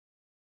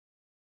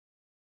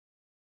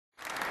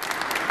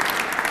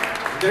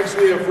Next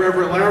we have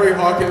Reverend Larry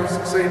Hawkins,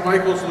 St.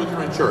 Michael's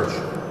Lutheran Church.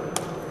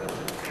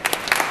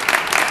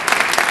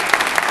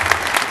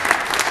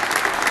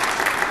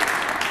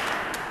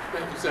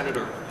 Thank you,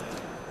 Senator.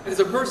 As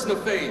a person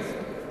of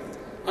faith,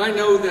 I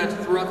know that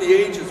throughout the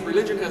ages,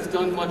 religion has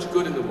done much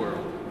good in the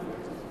world,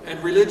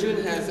 and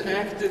religion has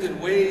acted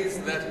in ways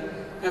that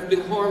have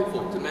been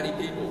harmful to many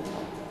people.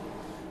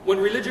 When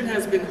religion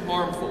has been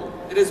harmful,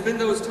 it has been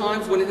those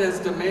times when it has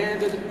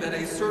demanded that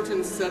a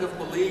certain set of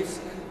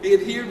beliefs be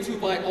adhered to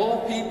by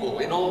all people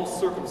in all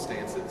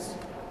circumstances.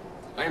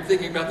 I am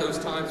thinking about those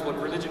times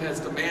when religion has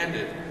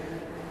demanded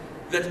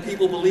that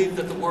people believe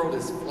that the world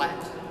is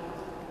flat.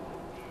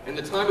 In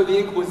the time of the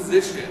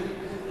Inquisition,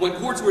 when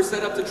courts were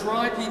set up to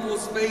try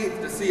people's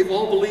faith to see if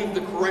all believed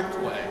the correct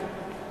way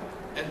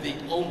and the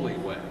only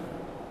way.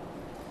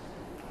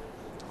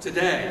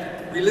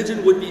 Today,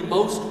 religion would be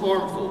most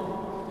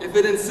harmful if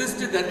it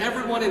insisted that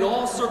everyone in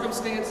all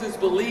circumstances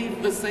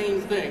believed the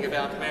same thing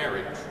about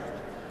marriage.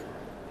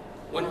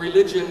 When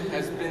religion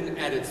has been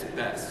at its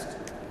best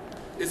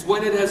is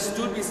when it has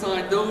stood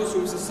beside those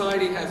whom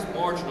society has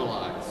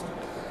marginalized,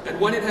 and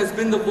when it has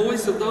been the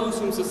voice of those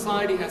whom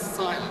society has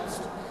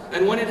silenced,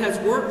 and when it has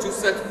worked to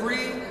set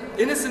free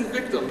innocent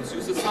victims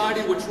who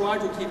society would try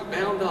to keep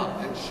bound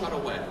up and shut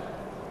away.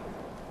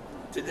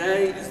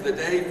 Today is the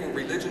day for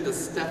religion to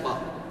step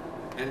up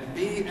and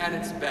be at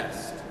its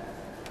best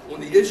on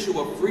the issue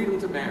of freedom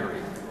to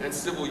marry and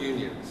civil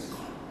unions.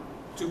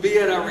 To be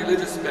at our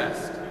religious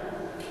best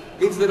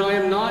means that I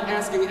am not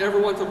asking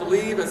everyone to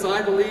believe as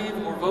I believe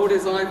or vote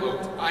as I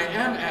vote. I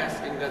am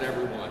asking that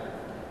everyone,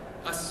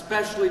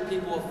 especially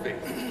people of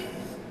faith,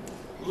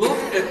 look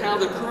at how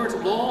the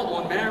current law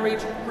on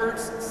marriage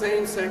hurts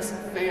same-sex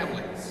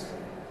families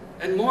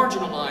and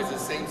marginalizes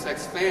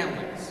same-sex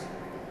families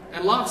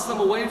and locks them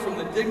away from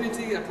the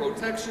dignity and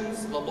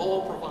protections the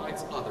law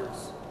provides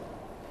others.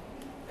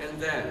 And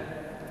then,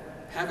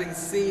 having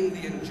seen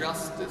the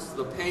injustice,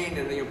 the pain,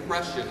 and the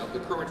oppression of the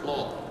current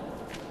law,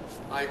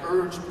 I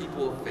urge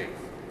people of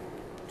faith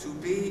to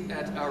be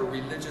at our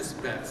religious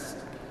best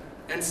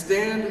and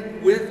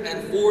stand with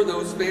and for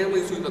those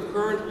families who the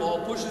current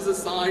law pushes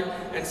aside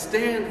and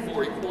stand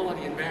for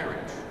equality in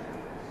marriage.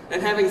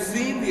 And having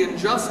seen the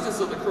injustice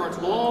of the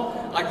current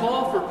law, I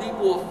call for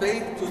people of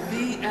faith to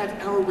be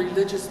at our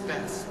religious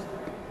best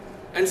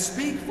and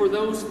speak for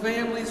those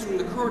families whom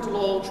the current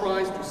law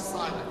tries to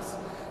silence,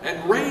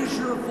 and raise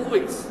your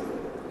voice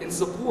in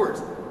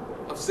support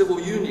of civil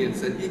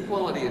unions and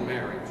equality in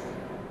marriage.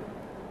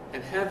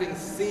 And having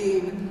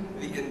seen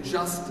the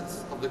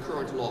injustice of the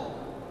current law,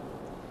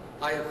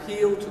 I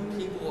appeal to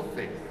people of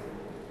faith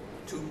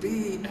to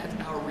be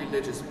at our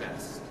religious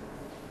best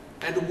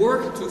and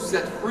work to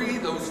set free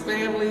those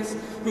families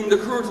whom the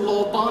current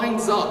law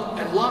binds up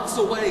and locks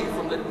away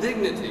from the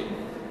dignity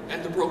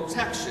and the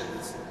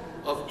protections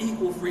of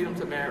equal freedom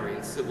to marry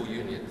in civil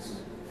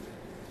unions.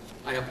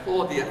 I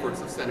applaud the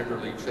efforts of Senator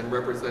Leach and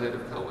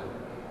Representative Cohen,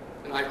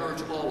 and I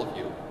urge all of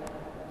you,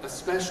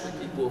 especially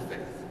people of faith,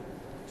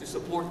 to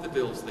support the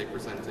bills they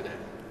present today.